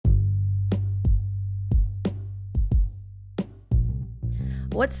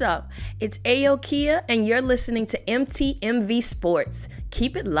What's up? It's Ayo Kia, and you're listening to MTMV Sports.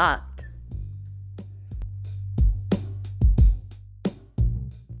 Keep it locked.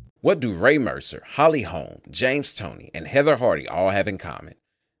 What do Ray Mercer, Holly Holm, James Toney, and Heather Hardy all have in common?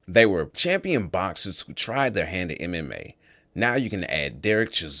 They were champion boxers who tried their hand at MMA. Now you can add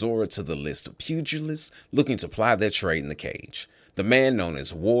Derek Chisora to the list of pugilists looking to ply their trade in the cage. The man known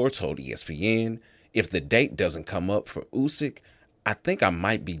as War told ESPN, "If the date doesn't come up for Usyk, I think I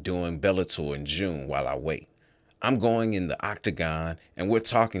might be doing Bellator in June while I wait. I'm going in the octagon and we're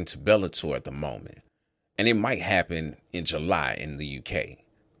talking to Bellator at the moment. And it might happen in July in the UK.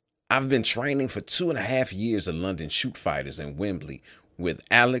 I've been training for 2.5 years at London Shoot Fighters in Wembley with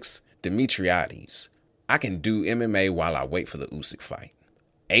Alex Dimitriades. I can do MMA while I wait for the Usyk fight."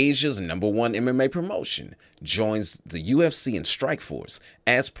 Asia's #1 MMA promotion joins the UFC and Strikeforce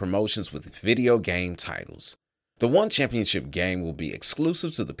as promotions with video game titles. The One Championship game will be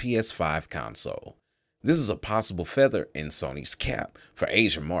exclusive to the PS5 console. This is a possible feather in Sony's cap for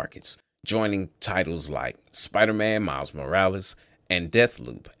Asian markets, joining titles like Spider-Man Miles Morales and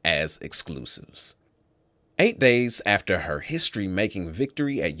Deathloop as exclusives. 8 days after her history-making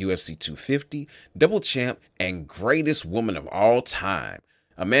victory at UFC 250, double champ and greatest woman of all time,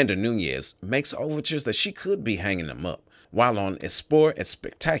 Amanda Nunes makes overtures that she could be hanging them up. While on Esporte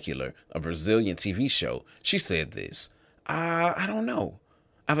Espetacular, a Brazilian TV show, she said this, I don't know.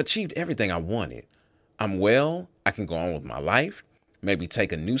 I've achieved everything I wanted. I'm well, I can go on with my life, maybe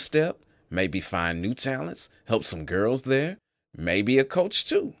take a new step, maybe find new talents, help some girls there, maybe a coach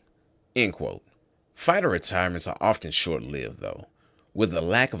too." End quote. Fighter retirements are often short-lived though. With the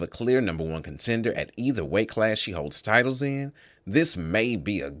lack of a clear #1 contender at either weight class she holds titles in, this may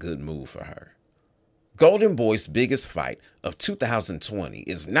be a good move for her. Golden Boy's biggest fight of 2020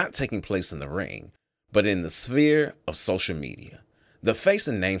 is not taking place in the ring, but in the sphere of social media. The face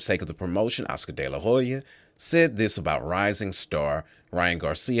and namesake of the promotion, Oscar De La Hoya, said this about rising star Ryan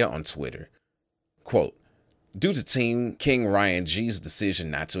Garcia on Twitter. Quote, "Due to Team King Ryan G's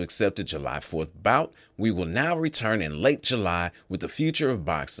decision not to accept a July 4th bout, we will now return in late July with the future of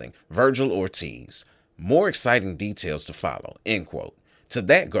boxing, Virgil Ortiz. More exciting details to follow." End quote. To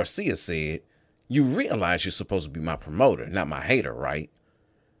that, Garcia said, "You realize you're supposed to be my promoter, not my hater, right?"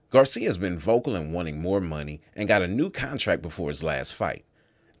 Garcia has been vocal in wanting more money and got a new contract before his last fight.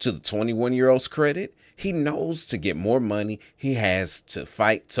 To the 21-year-old's credit, he knows to get more money, he has to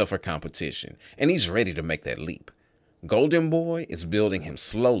fight tougher competition, and he's ready to make that leap. Golden Boy is building him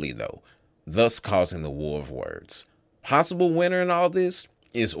slowly, though, thus causing the war of words. Possible winner in all this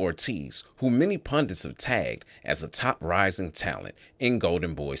is Ortiz, who many pundits have tagged as a top rising talent in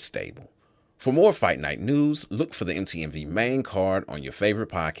Golden Boy's stable. For more Fight Night news, look for the MTMV main card on your favorite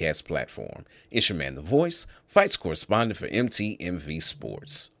podcast platform. It's your man, The Voice, fights correspondent for MTMV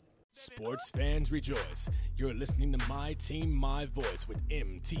Sports. Sports fans rejoice. You're listening to My Team, My Voice with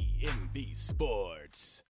MTMV Sports.